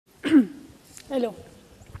Hello.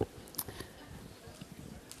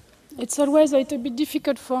 It's always a little bit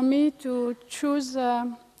difficult for me to choose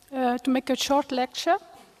to make a short lecture.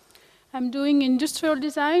 I'm doing industrial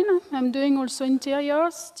design. I'm doing also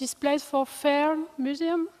interiors, displays for fair,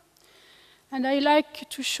 museum. And I like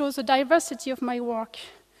to show the diversity of my work.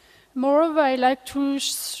 Moreover, I like to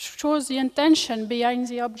show the intention behind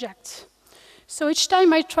the object. So each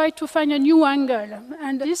time I try to find a new angle.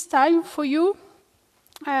 And this time for you,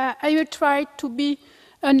 I will try to be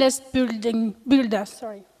a nest builder.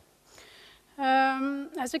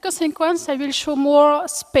 As a consequence, I will show more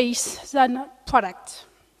space than product.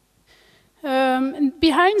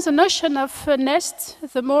 Behind the notion of a nest,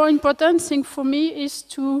 the more important thing for me is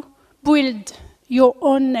to build your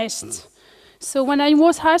own nest. So when I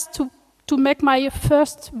was asked to make my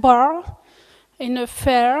first bar in a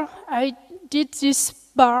fair, I did this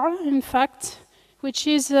bar, in fact, which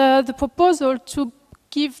is the proposal to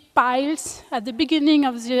give piles at the beginning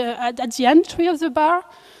of at the entry of the bar,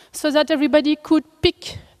 so that everybody could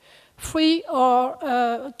pick two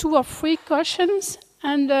or three cushions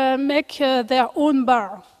and make their own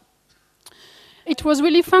bar. It was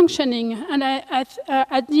really functioning, and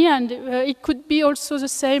at the end, it could be also the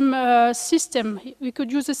same system. We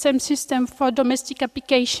could use the same system for domestic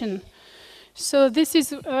application. So this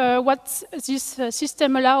is what this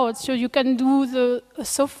system allowed. So you can do a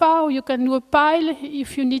sofa, or you can do a pile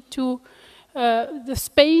if you need to the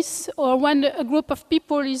space, or when a group of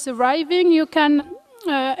people is arriving, you can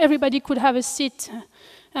everybody could have a seat,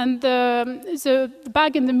 and the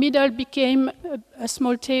bag in the middle became a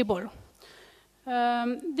small table.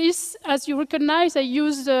 This, as you recognize, I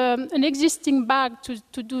used an existing bag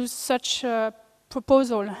to do such a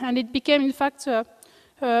proposal, and it became, in fact, a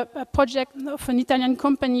project of an Italian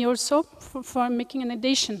company also for making an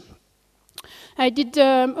edition. I did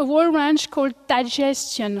a whole range called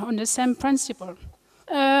digestion on the same principle.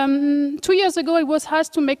 2 years ago, I was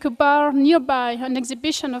asked to make a bar nearby, an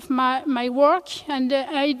exhibition of my work, and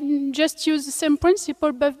I just used the same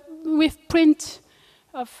principle, but with print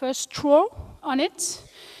of straw on it.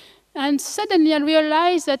 And suddenly I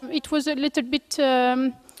realized that it was a little bit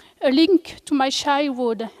a link to my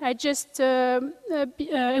childhood. I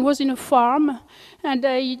was in a farm, and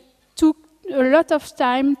I took a lot of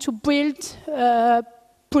time to build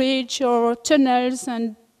bridge or tunnels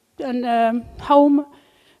and home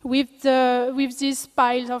with these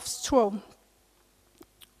piles of straw.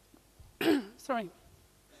 Sorry.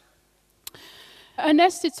 A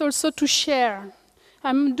nest is also to share.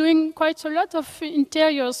 I'm doing quite a lot of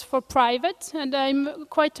interiors for private, and I'm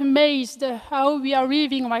quite amazed how we are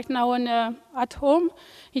living right now at home.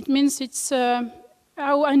 It means it's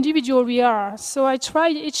how individual we are. So I try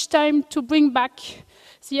each time to bring back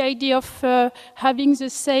the idea of having the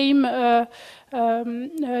same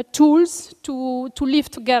tools to live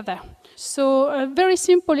together. So a very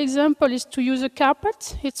simple example is to use a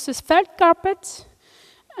carpet. It's a felt carpet.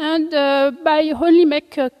 And by only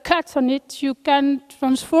make a cut on it, you can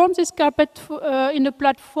transform this carpet in a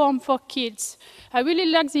platform for kids. I really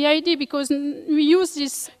like the idea because we use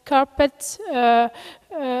this carpet,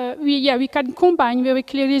 we can combine very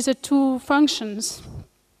clearly the two functions.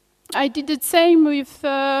 I did the same with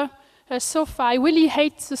a sofa. I really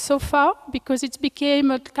hate the sofa because it became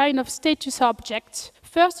a kind of status object.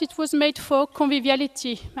 First, it was made for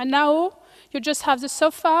conviviality, and now you just have the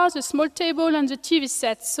sofa, the small table, and the TV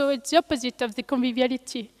set. So it's the opposite of the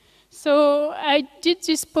conviviality. So I did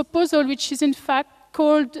this proposal, which is in fact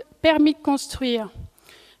called permis de construire.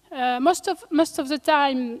 Most of the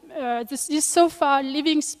time, this sofa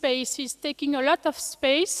living space is taking a lot of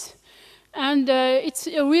space, and it's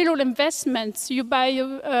a real investment. You buy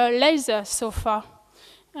a laser sofa,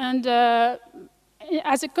 and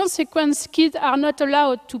as a consequence, kids are not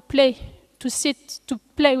allowed to play. To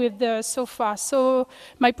play with the sofa. So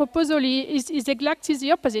my proposal is exactly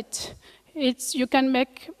the opposite. You can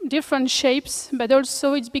make different shapes, but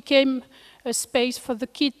also it became a space for the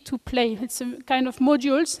kid to play. It's a kind of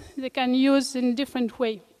modules they can use in different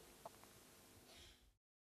way.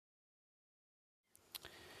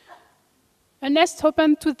 A nest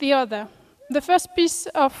open to the other. The first piece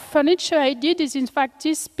of furniture I did is in fact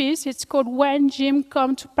this piece. It's called When Jim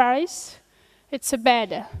Come to Paris. It's a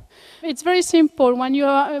bed. It's very simple.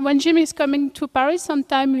 When Jim is coming to Paris,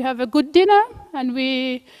 sometimes we have a good dinner and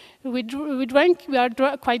we drink. We are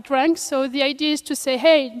quite drunk. So the idea is to say,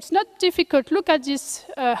 hey, it's not difficult. Look at this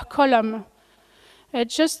column.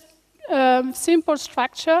 It's just a simple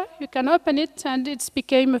structure. You can open it, and it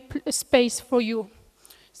became a space for you.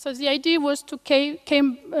 So the idea was to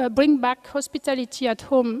bring back hospitality at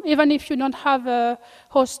home, even if you don't have a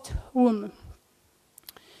host room.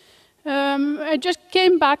 I just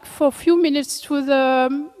came back for a few minutes to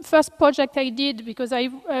the first project I did, because I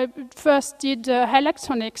first did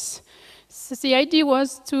electronics. So the idea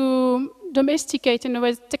was to domesticate in a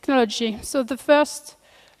way technology. So the first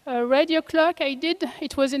radio clock I did,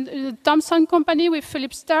 it was in the Thomson company with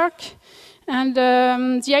Philip Stark. And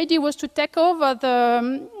the idea was to take over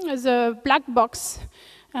the black box.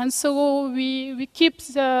 And so we keep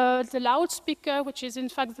the loudspeaker, which is in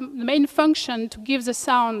fact the main function to give the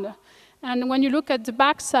sound. And when you look at the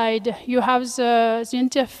back side, you have the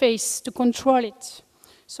interface to control it.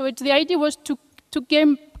 So the idea was to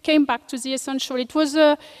came back to the essential. It was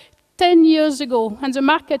 10 years ago, and the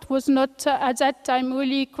market was not at that time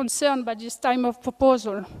really concerned by this time of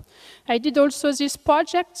proposal. I did also this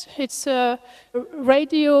project. It's a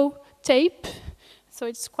radio tape. So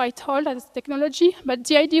it's quite old as technology, but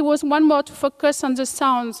the idea was one more to focus on the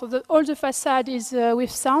sound. So all the facade is with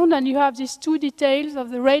sound, and you have these two details of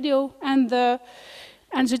the radio and the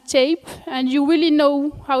tape, and you really know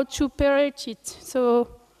how to operate it. So,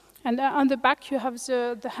 and on the back you have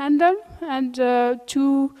the handle, and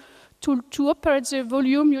to operate the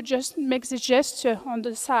volume, you just make the gesture on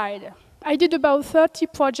the side. I did about 30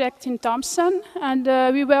 projects in Thomson, and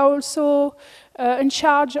we were also in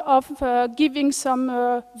charge of giving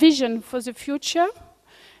some vision for the future.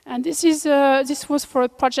 And this was for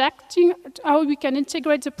projecting, how we can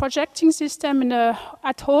integrate the projecting system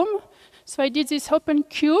at home. So I did this open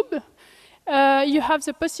cube. You have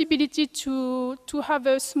the possibility to have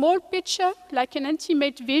a small picture, like an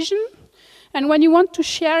intimate vision. And when you want to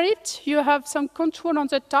share it, you have some control on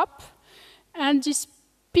the top. And this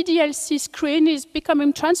PDLC screen is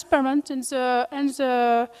becoming transparent, and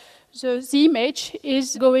the image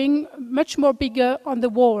is going much more bigger on the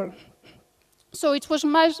wall. So it was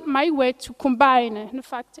my way to combine, in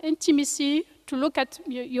fact, intimacy, to look at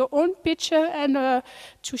your own picture, and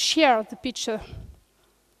to share the picture.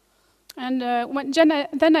 And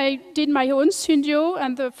then I did my own studio,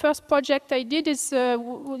 and the first project I did is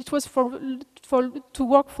it was to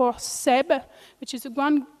work for SEB, which is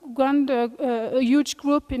a huge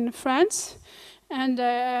group in France. And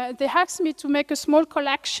they asked me to make a small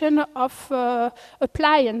collection of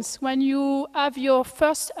appliances when you have your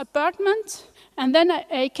first apartment. And then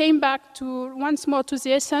I came back once more to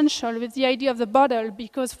the essential with the idea of the bottle,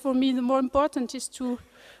 because for me the more important is to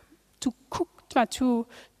cook,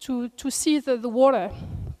 to see the water.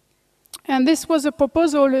 And this was a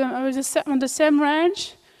proposal on the same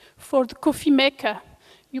range for the coffee maker.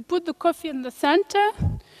 You put the coffee in the center,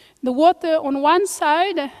 the water on one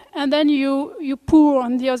side, and then you pour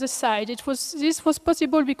on the other side. This was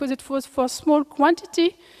possible because it was for small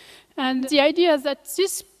quantity, and the idea is that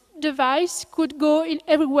this device could go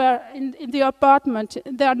everywhere in the apartment.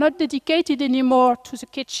 They are not dedicated anymore to the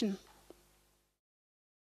kitchen.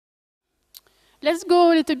 Let's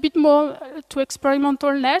go a little bit more to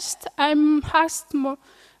experimental nest. I'm asked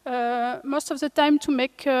most of the time to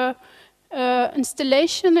make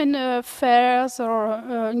installation in fairs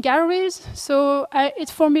or in galleries. So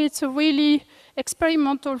for me, it's a really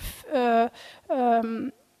experimental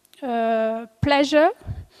pleasure.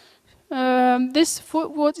 This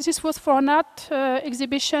was for an art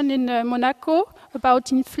exhibition in Monaco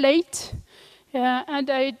about inflate, and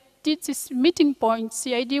I did this meeting points.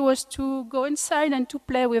 The idea was to go inside and to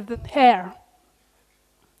play with the hair.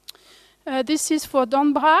 This is for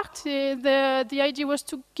Don Bracht. The idea was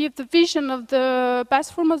to give the vision of the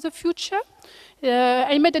bathroom of the future.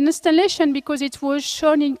 I made an installation because it was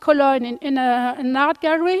shown in Cologne in an art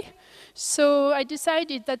gallery. So I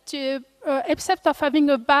decided that except of having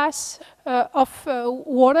a bath of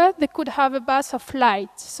water, they could have a bath of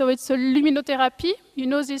light. So it's a luminotherapy. You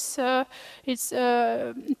know, this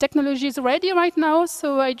technology is ready right now.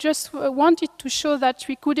 So I just wanted to show that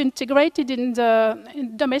we could integrate it in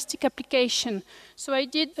domestic application. So I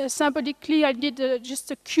did symbolically, I did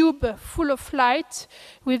just a cube full of light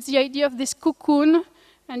with the idea of this cocoon,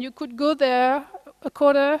 and you could go there a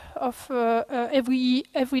quarter of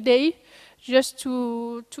every day, just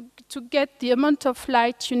to get the amount of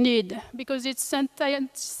light you need, because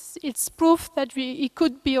it's proof that it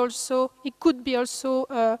could be also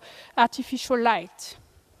artificial light.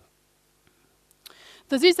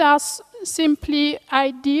 So these are simply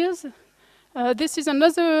ideas. This is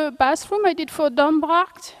another bathroom I did for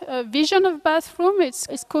Dombracht, a vision of bathroom.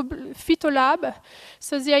 It's called Phytolab.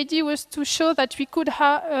 So the idea was to show that we could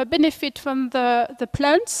benefit from the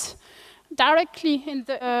plants directly in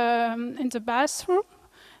the bathroom.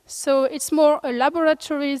 So it's more a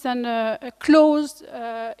laboratory than a closed,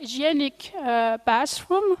 hygienic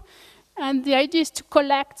bathroom. And the idea is to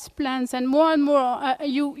collect plants, and more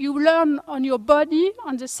you learn on your body.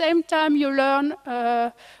 On the same time, you learn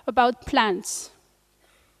about plants.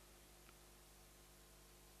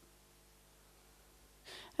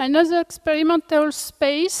 Another experimental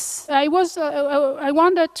space. I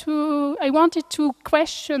wanted to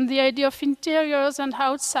question the idea of interiors and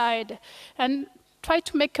outside, and try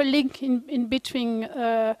to make a link in between.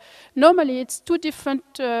 Normally, it's two different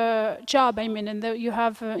jobs. I mean, and you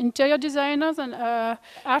have interior designers and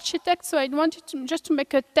architects. So I wanted just to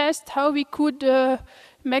make a test how we could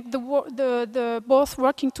make the both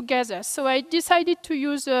working together. So I decided to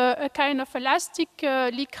use a kind of elastic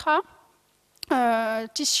lycra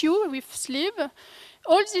tissue with sleeve.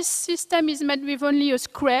 All this system is made with only a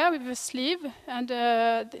square with a sleeve and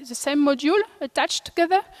the same module attached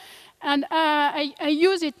together. And I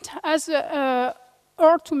use it as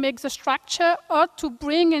or to make the structure, or to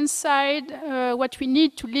bring inside what we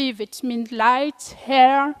need to live. It means light,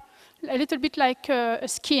 hair, a little bit like a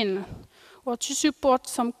skin, or to support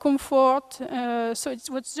some comfort. So it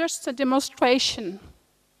was just a demonstration.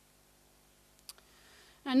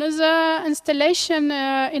 Another installation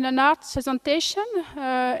in an art presentation,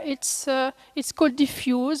 it's called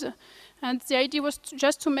Diffuse. And the idea was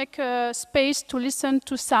just to make a space to listen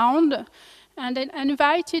to sound. And I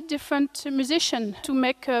invited different musicians to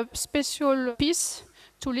make a special piece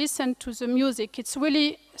to listen to the music. It's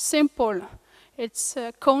really simple. It's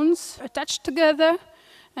cones attached together.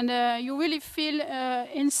 And you really feel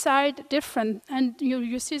inside different. And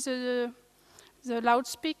you see the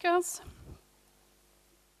loudspeakers.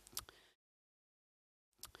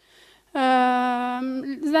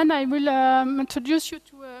 Then I will introduce you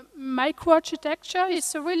to microarchitecture.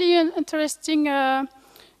 It's a really interesting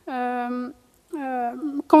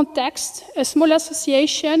context, a small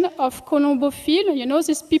association of colombophile. You know,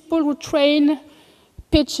 these people who train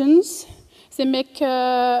pigeons. They make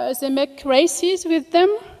races with them.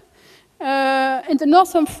 In the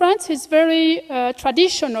north of France, it's very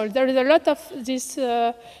traditional. There is a lot of this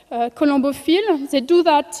colombophile. They do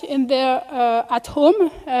that in their at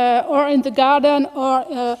home or in the garden or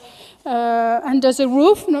under the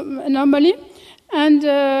roof normally. And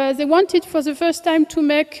they wanted for the first time to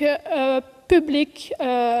make a public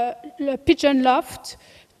pigeon loft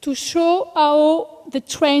to show how they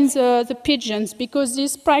train the pigeons, because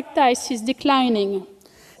this practice is declining.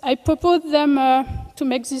 I proposed them to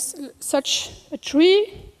make such a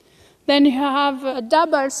tree. Then you have a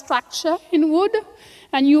double structure in wood,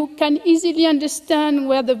 and you can easily understand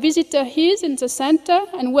where the visitor is in the center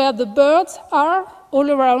and where the birds are all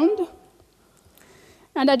around.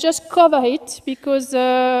 And I just cover it because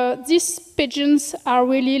these pigeons are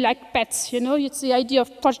really like pets, you know, it's the idea of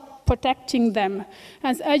protecting them.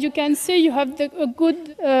 And as you can see, you have a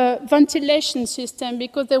good ventilation system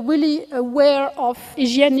because they're really aware of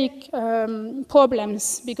hygienic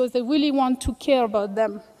problems, because they really want to care about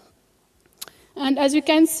them. And as you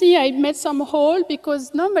can see, I made some hole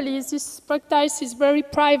because normally this practice is very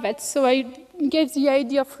private. So I gave the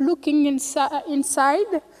idea of looking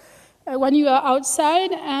inside when you are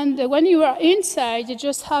outside, and when you are inside, you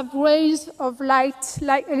just have rays of light,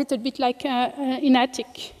 like a little bit like in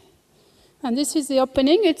attic. And this is the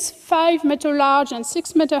opening. It's 5 meters large and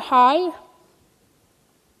 6 meters high.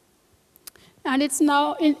 And it's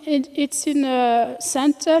now it's in a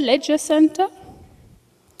center, leisure center.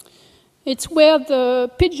 It's where the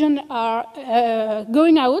pigeons are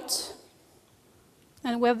going out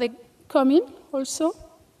and where they come in also.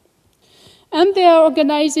 And they are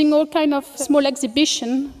organizing all kind of small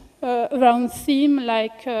exhibition around theme,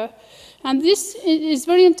 like, and this is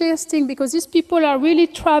very interesting because these people are really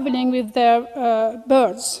traveling with their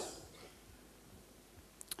birds.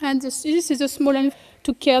 And this is a small one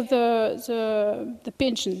to care the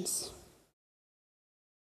pigeons.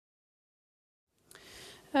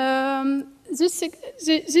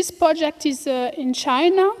 This project is in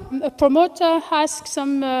China. A promoter asked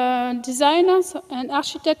some designers and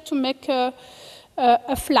architects to make a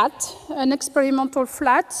flat, an experimental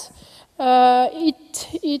flat.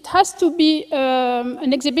 It has to be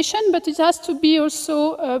an exhibition, but it has to be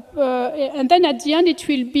also, and then at the end it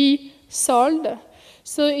will be sold.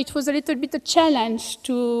 So it was a little bit a challenge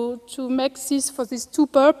to make this for these two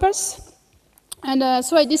purposes. And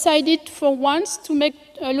so I decided for once to make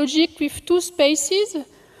a logic with two spaces.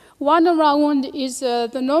 One around is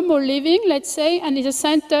the normal living, let's say, and in the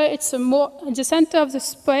center, it's in the center of the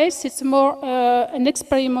space, it's more an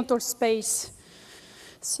experimental space.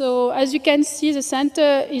 So as you can see, the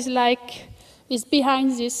center is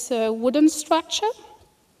behind this wooden structure.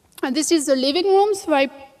 And this is the living room, so I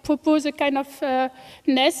propose a kind of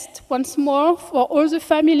nest once more for all the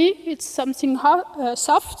family. It's something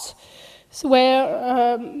soft, so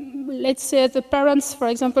where, let's say, the parents, for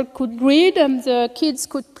example, could read and the kids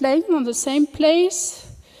could play on the same place.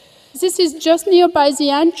 This is just nearby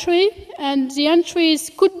the entry, and the entries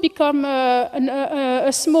could become a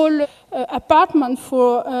small apartment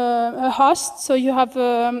for a host. So you have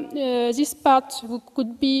this part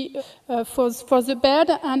could be for the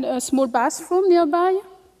bed and a small bathroom nearby.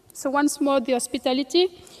 So once more, the hospitality.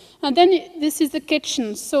 And then this is the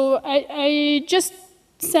kitchen. So I just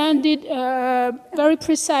sanded a very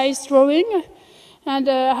precise drawing, and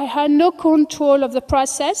I had no control of the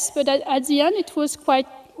process, but at the end it was quite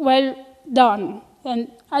well done. And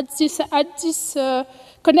at this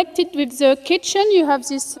connected with the kitchen, you have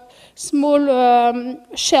this small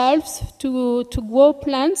shelves to grow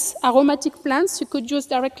plants, aromatic plants you could use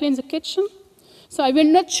directly in the kitchen. So I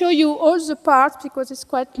will not show you all the parts because it's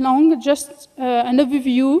quite long, just an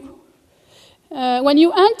overview. When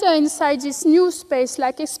you enter inside this new space,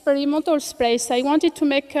 like experimental space, I wanted to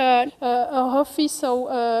make a office,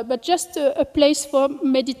 but just a place for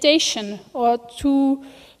meditation or to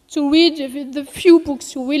read the few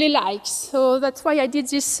books you really like. So that's why I did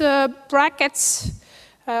this brackets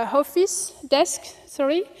desk,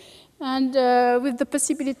 and with the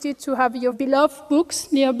possibility to have your beloved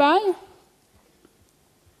books nearby.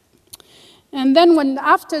 And then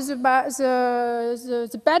after the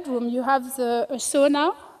bedroom, you have a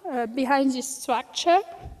sauna behind this structure,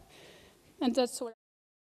 and that's all.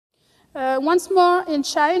 Once more, in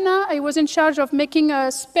China, I was in charge of making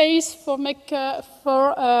a space for a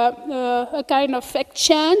kind of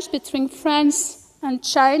exchange between France and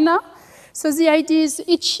China. So the idea is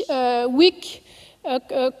each week,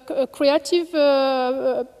 a creative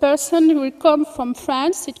person who will come from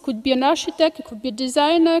France. It could be an architect, it could be a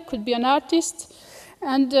designer, it could be an artist,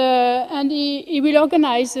 and he will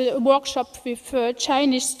organize a workshop with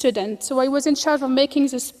Chinese students. So I was in charge of making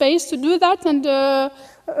the space to do that and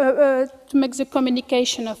to make the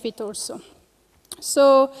communication of it also.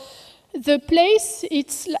 So the place,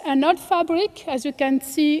 it's an old fabric, as you can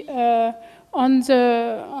see on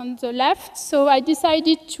the left. So I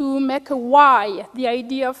decided to make a Y. The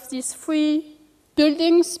idea of these three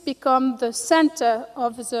buildings become the center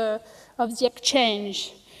of the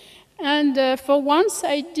exchange. And for once,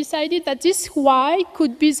 I decided that this Y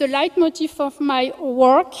could be the leitmotif of my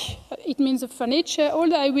work. It means the furniture.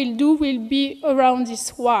 All I will do will be around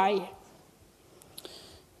this Y.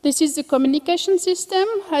 This is the communication system.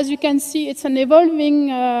 As you can see, it's an evolving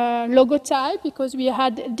logotype because we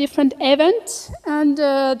had different events and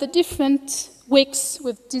the different weeks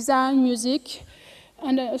with design, music,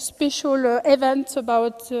 and a special event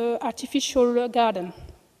about artificial garden.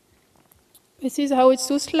 This is how it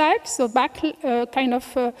looks like. So kind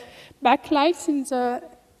of backlights in the.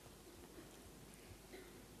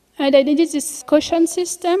 And I needed this cushion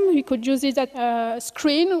system. You could use it as a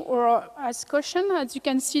screen or as cushion. As you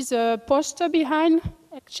can see, the poster behind,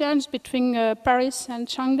 exchange between Paris and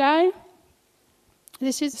Shanghai.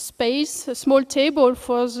 This is space, a small table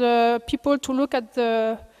for the people to look at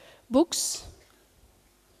the books.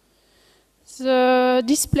 The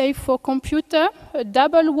display for computer, a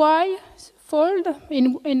double Y fold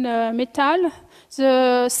in metal.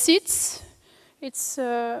 The seats,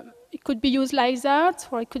 it could be used like that,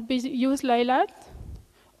 or it could be used like that.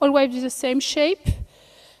 Always with the same shape.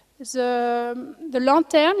 The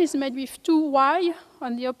lantern is made with two Y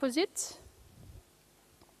on the opposite.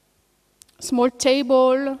 Small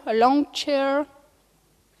table, a long chair.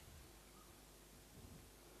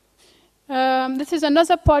 This is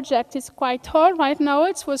another project. It's quite hard right now.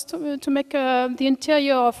 It was to make the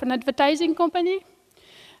interior of an advertising company.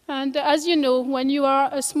 And as you know, when you are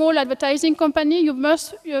a small advertising company, you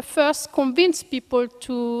must first convince people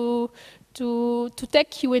to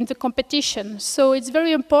take you in the competition. So it's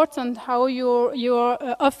very important how your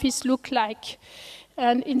office look like.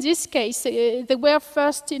 And in this case, they were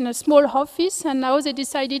first in a small office, and now they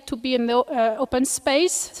decided to be in the open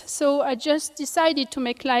space. So I just decided to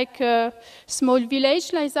make like a small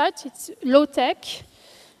village like that. It's low tech.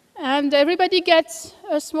 And everybody gets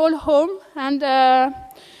a small home,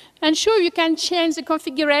 and sure, you can change the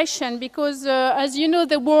configuration because, as you know,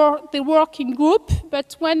 they work in group,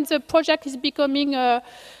 but when the project is becoming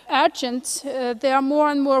urgent, they are more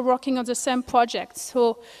and more working on the same project.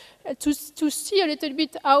 So to see a little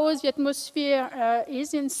bit how the atmosphere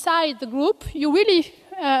is inside the group, you really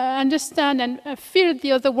understand and feel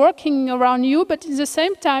the other working around you, but at the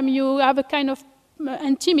same time, you have a kind of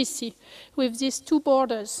intimacy with these two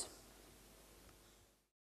borders.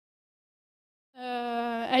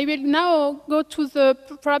 I will now go to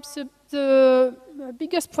perhaps the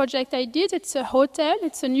biggest project I did. It's a hotel.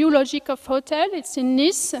 It's a new logic of hotel. It's in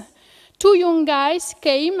Nice. Two young guys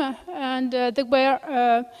came and they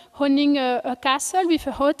were owning a castle with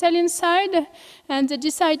a hotel inside, and they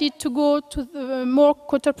decided to go to the more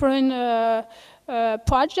contemporary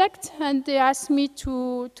project, and they asked me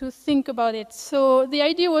to think about it. So the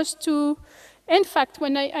idea was to, in fact,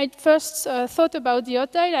 when I first thought about the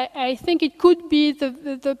hotel, I think it could be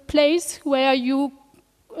the place where you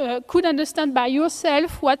could understand by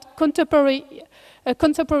yourself what a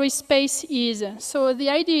contemporary space is. So the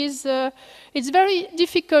idea is it's very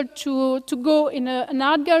difficult to go in an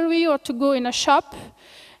art gallery or to go in a shop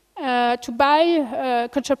to buy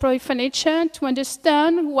contemporary furniture to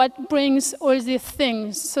understand what brings all these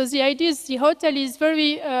things. So the idea is the hotel is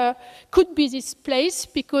very, could be this place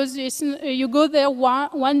because you go there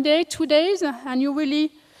one day, 2 days, and you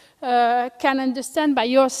really can understand by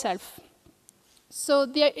yourself. So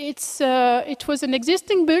it was an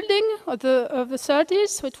existing building of the 30s,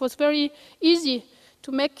 so it was very easy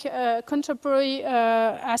to make a contemporary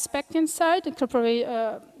aspect inside, a contemporary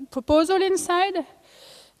proposal inside.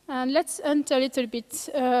 And let's enter a little bit.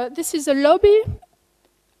 This is a lobby.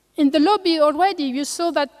 In the lobby already, you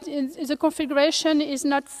saw that the configuration is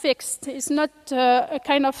not fixed. It's not a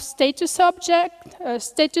kind of status object, a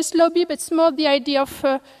status lobby, but it's more the idea of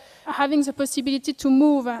having the possibility to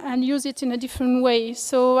move and use it in a different way.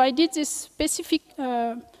 So I did this specific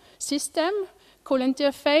system called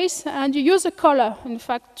interface, and you use a color, in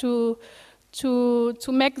fact, to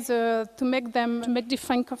make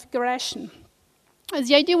different configuration.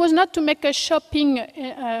 The idea was not to make a shopping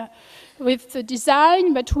with the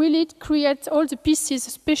design, but really create all the pieces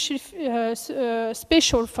special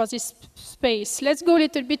for this space. Let's go a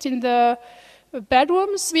little bit in the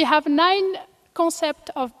bedrooms. We have 9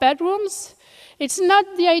 concepts of bedrooms. It's not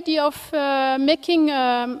the idea of making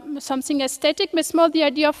something aesthetic, but it's more the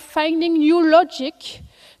idea of finding new logic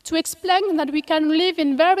to explain that we can live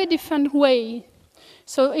in very different ways.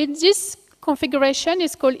 So in this configuration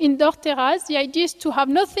is called indoor terrace. The idea is to have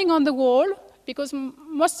nothing on the wall, because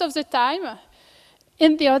most of the time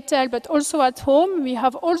in the hotel, but also at home, we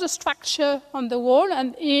have all the structure on the wall.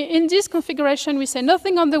 And in this configuration, we say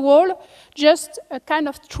nothing on the wall, just a kind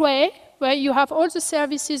of tray where you have all the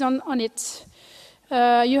services on it.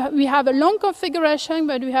 We have a long configuration,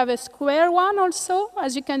 but we have a square one also.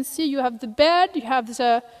 As you can see, you have the bed, you have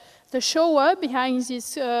the shower behind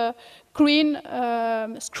this green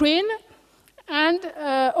screen. And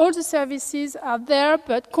all the services are there,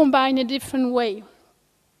 but combined in a different way.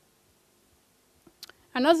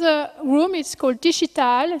 Another room is called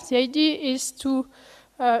digital. The idea is to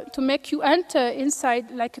make you enter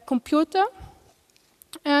inside like a computer.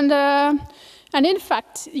 And in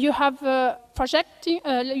fact, you have a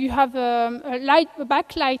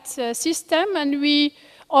backlight system, and we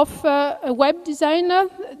offer a web designer.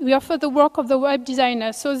 We offer the work of the web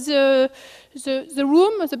designer. So the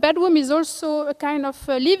bedroom is also a kind of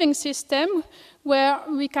living system where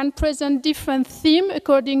we can present different themes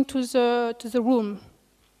according to the room.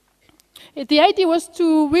 The idea was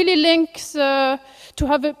to really link to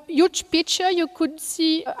have a huge picture you could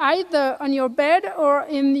see either on your bed or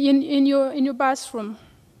in your bathroom.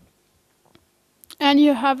 And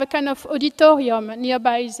you have a kind of auditorium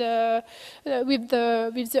nearby with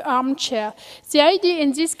the armchair. The idea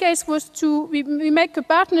in this case was we make a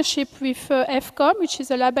partnership with FCOM, which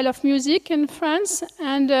is a label of music in France,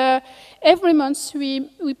 and every month we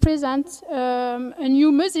present a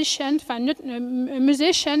new musician,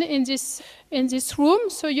 in this room.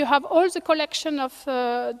 So you have all the collection of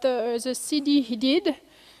the CD he did.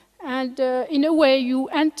 And in a way, you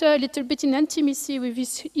enter a little bit in intimacy with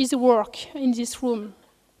his work in this room.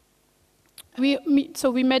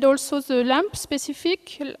 So we made also the lamp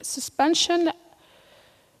specific, suspension.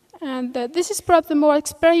 And this is perhaps the more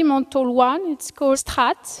experimental one. It's called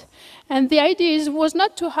Strat. And the idea was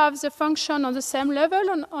not to have the function on the same level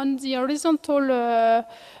on the horizontal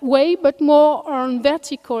way, but more on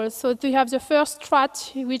vertical. So you have the first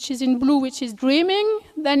strat, which is in blue, which is dreaming.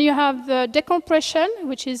 Then you have the decompression,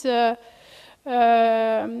 which is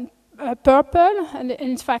purple, and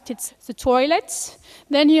in fact it's the toilets.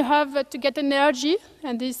 Then you have to get energy,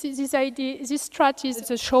 and this strat is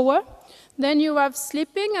the shower. Then you have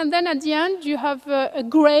sleeping, and then at the end you have a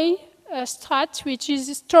gray strat, which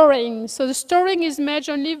is storing. So the storing is made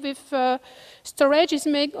only with storage is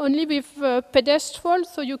made only with pedestal,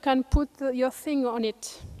 so you can put your thing on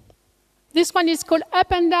it. This one is called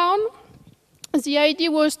up and down. The idea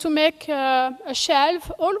was to make a shelf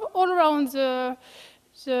all around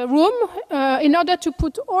room in order to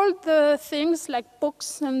put all the things like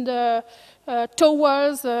books and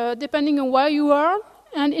towels, depending on where you are,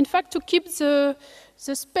 and in fact to keep the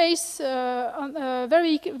space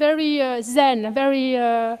very, very zen, very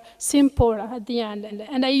simple at the end.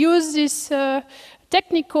 And I use this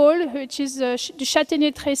technical, which is the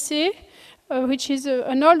châtaignier tressé, which is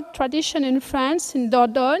an old tradition in France, in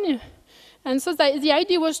Dordogne. And so the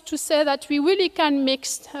idea was to say that we really can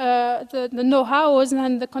mix the know-hows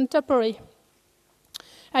and the contemporary.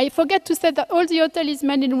 I forget to say that all the hotel is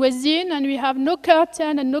made in resin, and we have no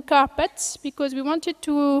curtain and no carpets, because we wanted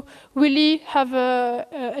to really have a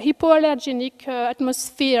hypoallergenic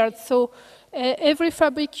atmosphere. So every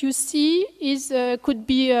fabric you see could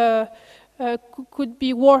be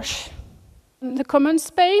washed. The common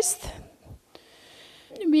space.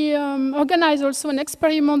 We organized also an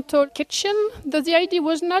experimental kitchen. The idea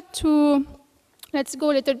was not to, let's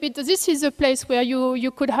go a little bit, this is a place where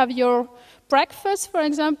you could have your breakfast, for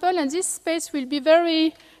example, and this space will be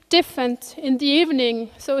very different in the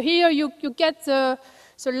evening. So here you get the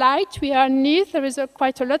light. We are underneath, there is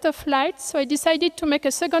quite a lot of light, so I decided to make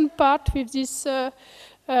a second part with this, to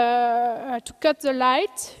cut the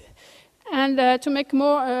light, and to make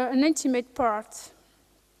more an intimate part.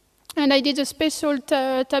 And I did a special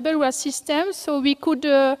tableware system, so we could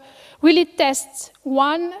really test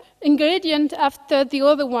one ingredient after the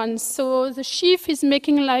other one. So the chef is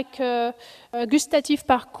making like a gustative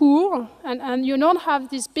parcours, and you don't have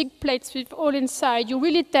these big plates with all inside. You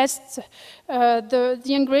really test the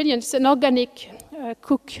ingredients, an organic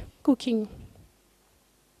cooking.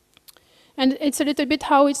 And it's a little bit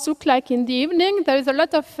how it looks like in the evening. There is a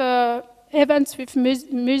lot of events with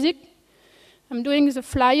music. I'm doing the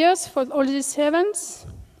flyers for all these events.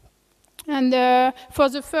 And for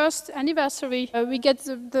the first anniversary, we get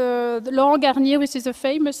the Laurent Garnier, which is a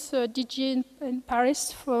famous DJ in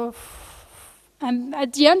Paris. And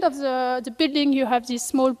at the end of the building, you have this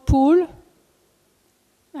small pool.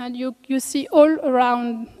 And you see all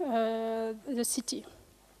around the city.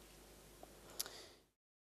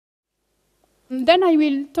 Then I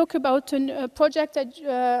will talk about a project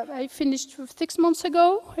that I finished 6 months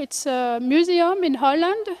ago. It's a museum in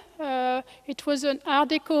Holland. It was an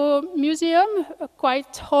Art Deco museum,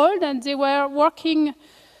 quite old, and they were working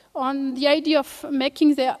on the idea of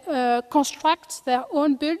making construct their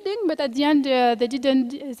own building, but at the end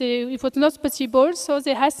it was not possible, so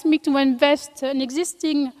they asked me to invest an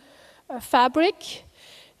existing fabric.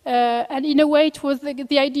 And in a way, it was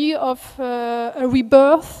the idea of a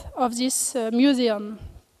rebirth of this museum.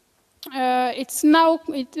 It's now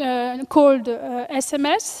called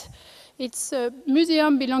SMS. It's a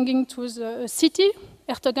museum belonging to the city,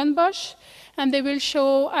 Hertogenbosch, and they will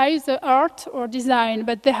show either art or design,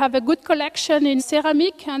 but they have a good collection in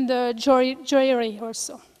ceramic and joinery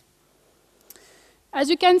also. As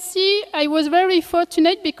you can see, I was very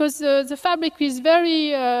fortunate because the fabric is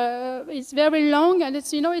very long, and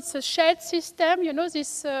it's a shade system.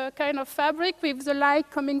 This kind of fabric with the light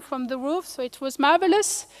coming from the roof. So it was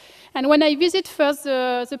marvelous. And when I visit first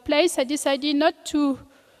the place, I decided not to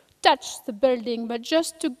touch the building, but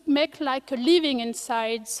just to make like a living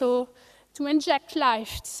inside. So to inject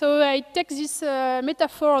life. So I take this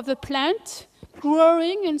metaphor of the plant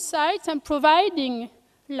growing inside and providing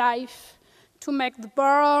life, to make the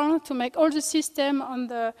barrel, to make all the system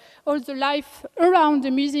all the life around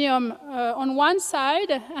the museum on one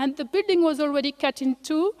side, and the building was already cut in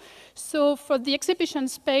two. So for the exhibition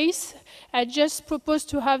space, I just proposed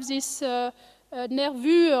to have this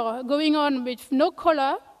nervure going on with no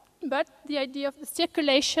color, but the idea of the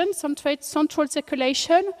circulation, central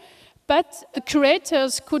circulation, but the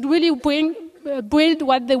curators could really build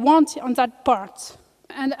what they want on that part.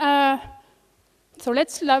 And so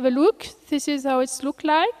let's have a look. This is how it looks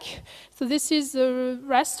like. So this is the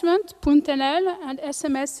restaurant, Puntenel, and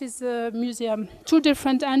SMS is the museum. Two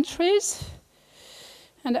different entries.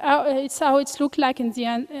 And it's how it looks like in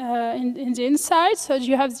the inside. So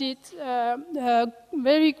you have the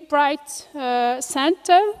very bright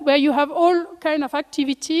center where you have all kind of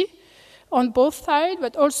activity on both sides,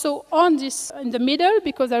 but also on this in the middle,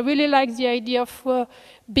 because I really like the idea of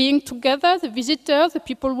being together, the visitors, the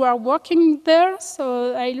people who are working there.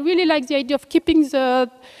 So I really like the idea of keeping to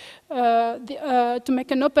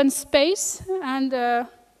make an open space. And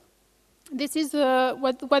this is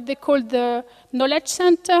what they call the knowledge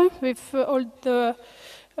center with all the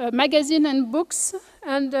magazine and books.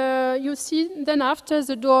 And you see then after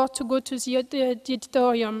the door to go to the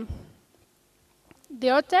auditorium. The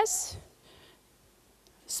hostess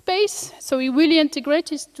space, so we really integrate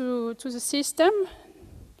it to the system.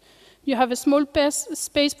 You have a small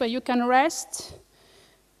space where you can rest,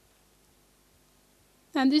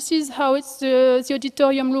 And this is how the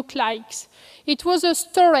auditorium looked like. It was a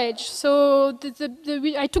storage, so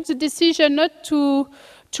I took the decision not to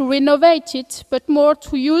renovate it, but more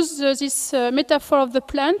to use this metaphor of the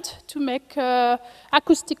plant to make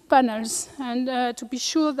acoustic panels and to be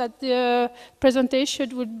sure that the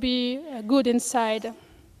presentation would be good inside.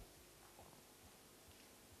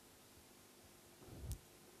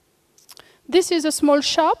 This is a small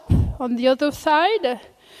shop on the other side,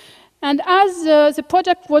 and as the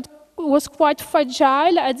project was quite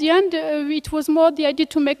fragile, at the end it was more the idea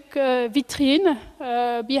to make a vitrine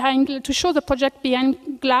to show the project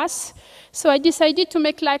behind glass. So I decided to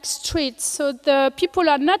make like streets, so the people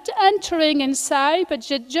are not entering inside, but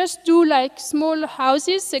they just do like small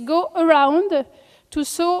houses. They go around to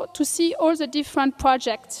see all the different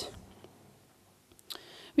projects.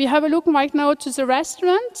 We have a look right now to the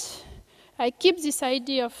restaurant. I keep this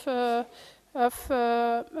idea of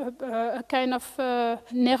a kind of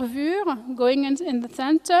nervure going in the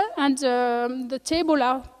center, and the table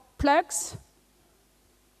are plugs.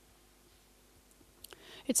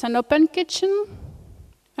 It's an open kitchen,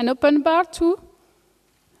 an open bar too.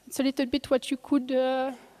 It's a little bit what you could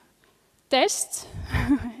test.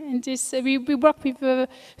 In this, we work with a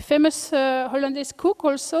famous Hollandaise cook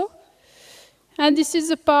also. And this is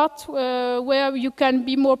the part where you can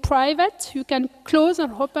be more private. You can close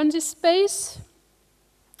and open this space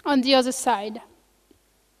on the other side.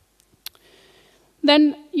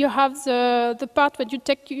 Then you have the part where you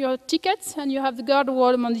take your tickets, and you have the guard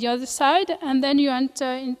wall on the other side, and then you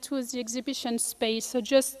enter into the exhibition space. So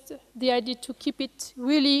just the idea to keep it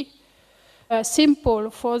really simple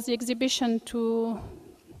for the exhibition to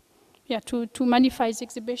magnify the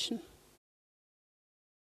exhibition.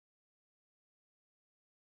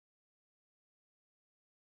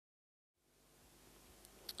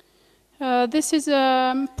 This is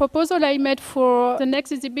a proposal I made for the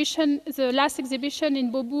next exhibition, the last exhibition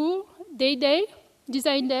in Beaubourg,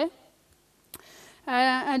 Design Day.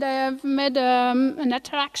 And I have made an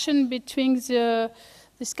interaction between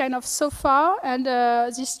this kind of sofa and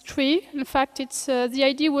this tree. In fact, the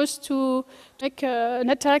idea was to make an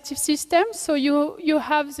interactive system. So you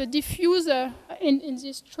have the diffuser in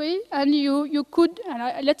this tree, and you could,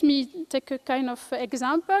 and let me take a kind of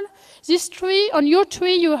example. This tree, on your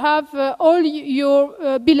tree, you have all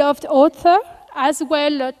your beloved author, as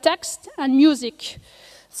well text and music.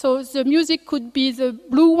 So the music could be the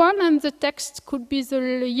blue one, and the text could be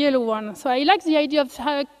the yellow one. So I like the idea of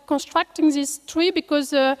constructing this tree,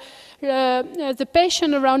 because the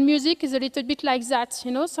passion around music is a little bit like that.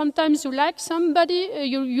 You know, sometimes you like somebody,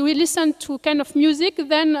 you listen to kind of music,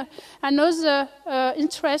 then another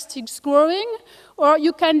interest is growing, or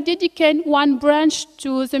you can dedicate one branch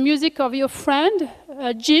to the music of your friend,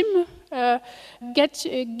 Jim.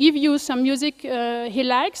 Give you some music he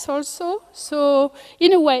likes also. So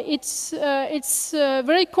in a way, it's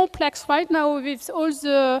very complex right now with all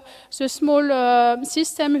the small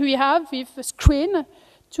system we have with a screen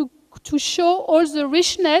to show all the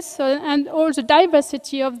richness and all the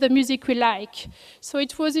diversity of the music we like. So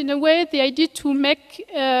it was in a way the idea to make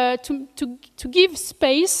to give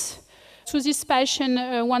space to this passion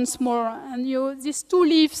once more. And these two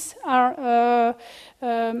leaves are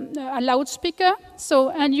a loudspeaker.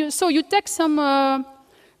 So you take some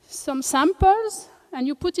samples and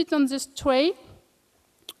you put it on this tray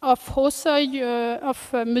of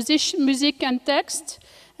music and text,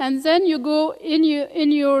 and then you go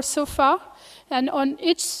in your sofa, and on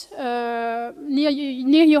each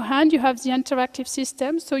near your hand you have the interactive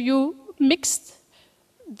system. So you mix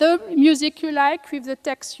the music you like with the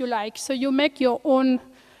text you like. So you make your own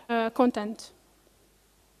content.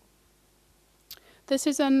 This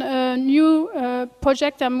is a new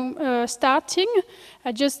project I'm starting.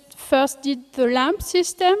 I just first did the lamp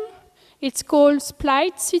system. It's called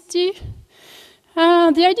Splite City.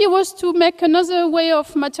 The idea was to make another way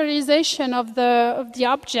of materialization of the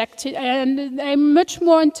object, and I'm much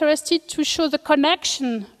more interested to show the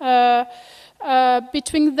connection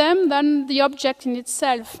between them than the object in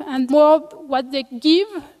itself, and more what they give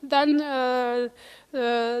than all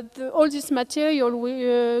this material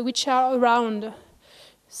which are around.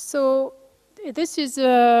 So this is,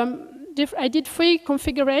 I did 3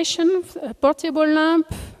 configurations, a portable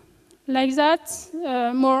lamp, like that,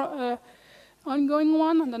 more ongoing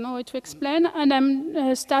one, I don't know how to explain, and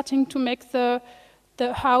I'm starting to make the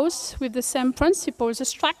house with the same principles. The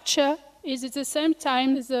structure is at the same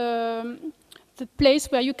time the place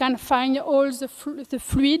where you can find all the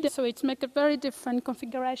fluid, so it makes a very different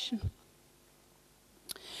configuration.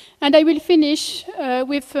 And I will finish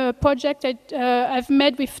with a project I've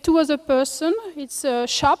made with 2 other persons. It's a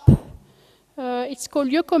shop It's called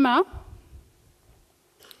Lieu Commun.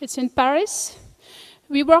 It's in Paris.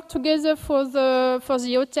 We work together for the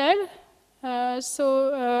hotel.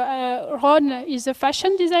 Ron is a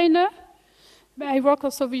fashion designer. I work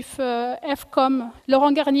also with FCOM,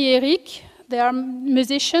 Laurent Garnier, Eric. They are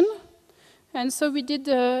musicians. And so we did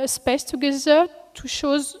a space together to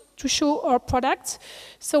show our products.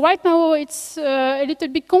 So right now it's a little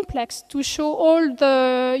bit complex to show all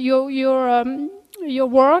your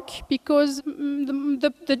work, because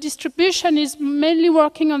the distribution is mainly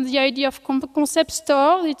working on the idea of concept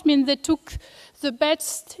store. It means they took the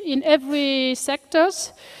best in every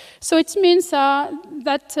sectors. So it means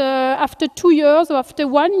that after 2 years or after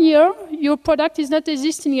 1 year, your product is not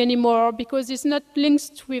existing anymore because it's not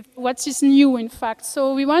linked with what is new, in fact.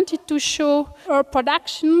 So we wanted to show our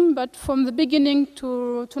production, but from the beginning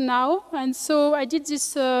to now. And so I did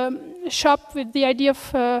this shop with the idea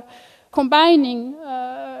of combining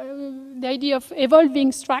the idea of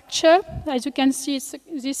evolving structure. As you can see, it's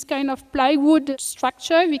this kind of plywood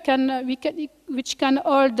structure which can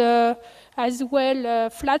hold as well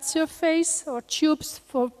flat surface or tubes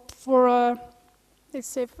for let's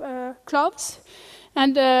say clothes,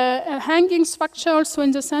 and a hanging structure also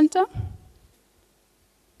in the center.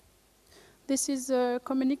 This is a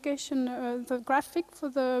communication, the graphic for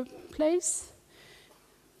the place,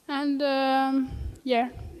 and yeah.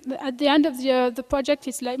 At the end of the project,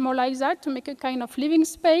 it's more like that, to make a kind of living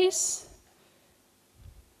space.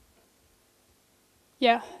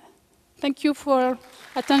 Yeah, thank you for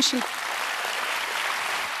attention.